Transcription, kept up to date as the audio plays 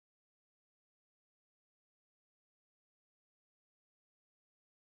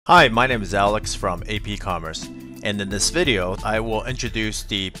Hi, my name is Alex from AP Commerce, and in this video I will introduce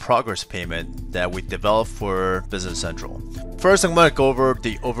the progress payment that we developed for Business Central. First, I'm going to go over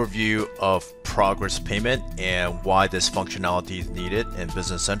the overview of progress payment and why this functionality is needed in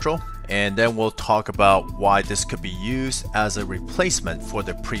Business Central, and then we'll talk about why this could be used as a replacement for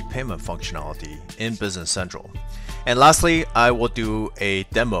the prepayment functionality in Business Central. And lastly, I will do a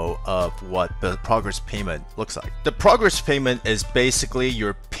demo of what the progress payment looks like. The progress payment is basically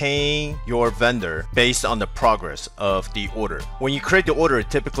you're paying your vendor based on the progress of the order. When you create the order,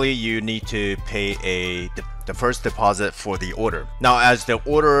 typically you need to pay the first deposit for the order. Now, as the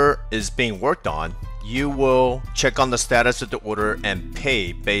order is being worked on, you will check on the status of the order and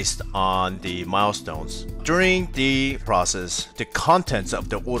pay based on the milestones. During the process, the contents of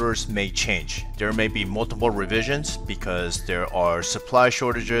the orders may change. There may be multiple revisions because there are supply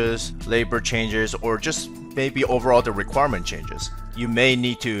shortages, labor changes, or just maybe overall the requirement changes. You may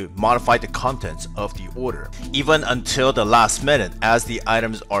need to modify the contents of the order. Even until the last minute, as the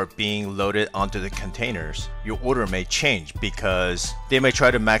items are being loaded onto the containers, your order may change because they may try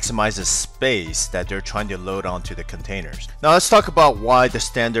to maximize the space that they're trying to load onto the containers. Now let's talk about why the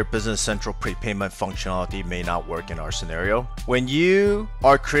standard Business Central prepayment functionality may not work in our scenario. When you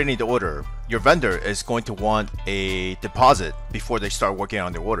are creating the order, your vendor is going to want a deposit before they start working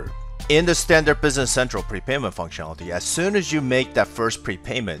on the order. In the standard Business Central prepayment functionality, as soon as you make that first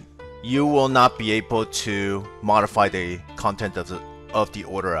prepayment, you will not be able to modify the content of the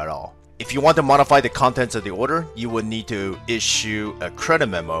order at all. If you want to modify the contents of the order, you would need to issue a credit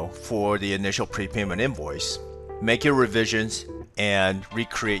memo for the initial prepayment invoice, make your revisions, and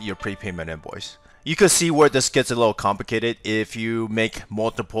recreate your prepayment invoice. You can see where this gets a little complicated if you make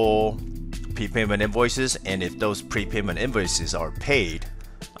multiple prepayment invoices, and if those prepayment invoices are paid,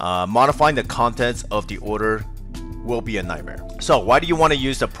 modifying the contents of the order will be a nightmare. So why do you want to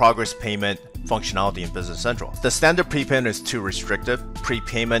use the progress payment functionality in Business Central? The standard prepayment is too restrictive.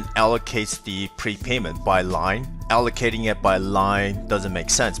 Prepayment allocates the prepayment by line. Allocating it by line doesn't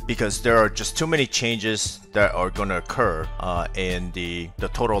make sense because there are just too many changes that are going to occur in the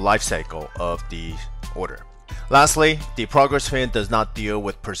total life cycle of the order. Lastly, the progress payment does not deal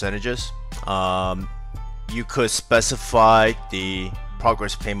with percentages. You could specify the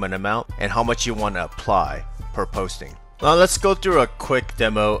progress payment amount and how much you want to apply per posting. Now let's go through a quick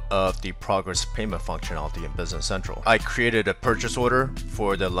demo of the progress payment functionality in Business Central. I created a purchase order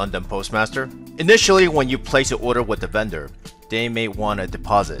for the London Postmaster. Initially, when you place an order with the vendor, they may want a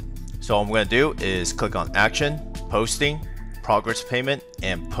deposit. So what I'm going to do is click on Action, Posting, Progress Payment,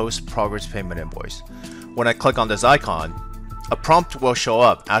 and Post Progress Payment Invoice. When I click on this icon, a prompt will show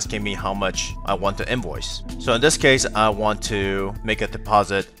up asking me how much I want to invoice. So in this case, I want to make a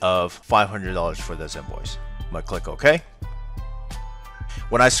deposit of $500 for this invoice. I'm going to click OK.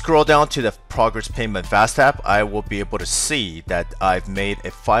 When I scroll down to the Progress Payment Fast tab, I will be able to see that I've made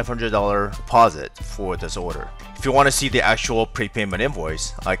a $500 deposit for this order. If you want to see the actual prepayment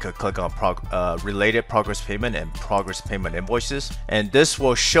invoice, I could click on Related Progress Payment and Progress Payment Invoices, and this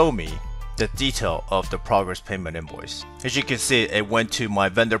will show me the detail of the progress payment invoice. As you can see, it went to my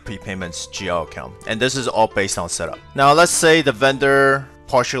vendor prepayments GL account, and this is all based on setup. Now let's say the vendor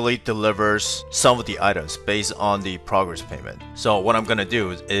partially delivers some of the items based on the progress payment. So what I'm going to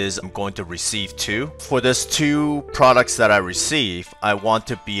do is I'm going to receive two. For this two products that I receive, I want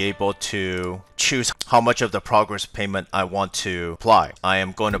to be able to choose how much of the progress payment I want to apply. I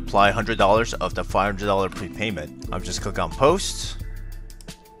am going to apply $100 of the $500 prepayment. I'm just click on Post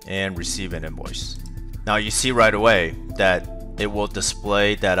and receive an invoice. Now you see right away that it will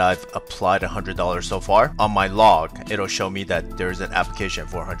display that I've applied $100 so far. On my log, it'll show me that there's an application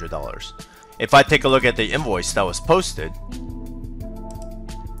for $100. If I take a look at the invoice that was posted,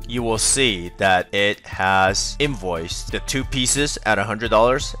 you will see that it has invoiced the two pieces at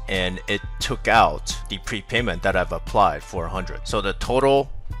 $100 and it took out the prepayment that I've applied for $100. So the total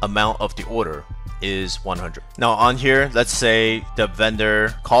amount of the order is 100. Now on here, let's say the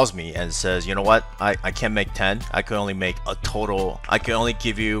vendor calls me and says, you know what, I can't make 10. I can only make a total, I can only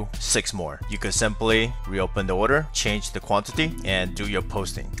give you 6 more. You could simply reopen the order, change the quantity, and do your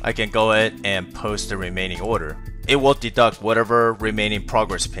posting. I can go ahead and post the remaining order. It will deduct whatever remaining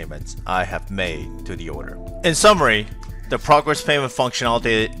progress payments I have made to the order. In summary, the progress payment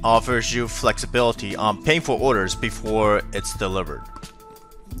functionality offers you flexibility on paying for orders before it's delivered.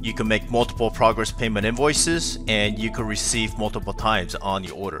 You can make multiple progress payment invoices and you can receive multiple times on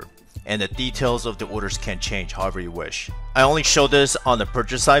the order. And the details of the orders can change however you wish. I only show this on the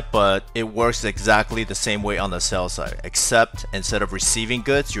purchase side, but it works exactly the same way on the sales side, except instead of receiving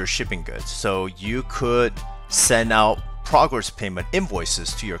goods, you're shipping goods. So you could send out progress payment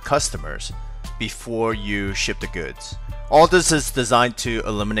invoices to your customers before you ship the goods. All this is designed to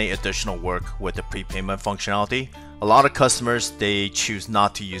eliminate additional work with the prepayment functionality. A lot of customers, they choose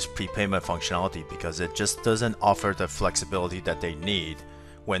not to use prepayment functionality because it just doesn't offer the flexibility that they need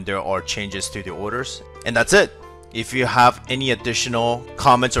when there are changes to the orders. And that's it. If you have any additional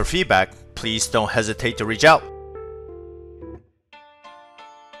comments or feedback, please don't hesitate to reach out.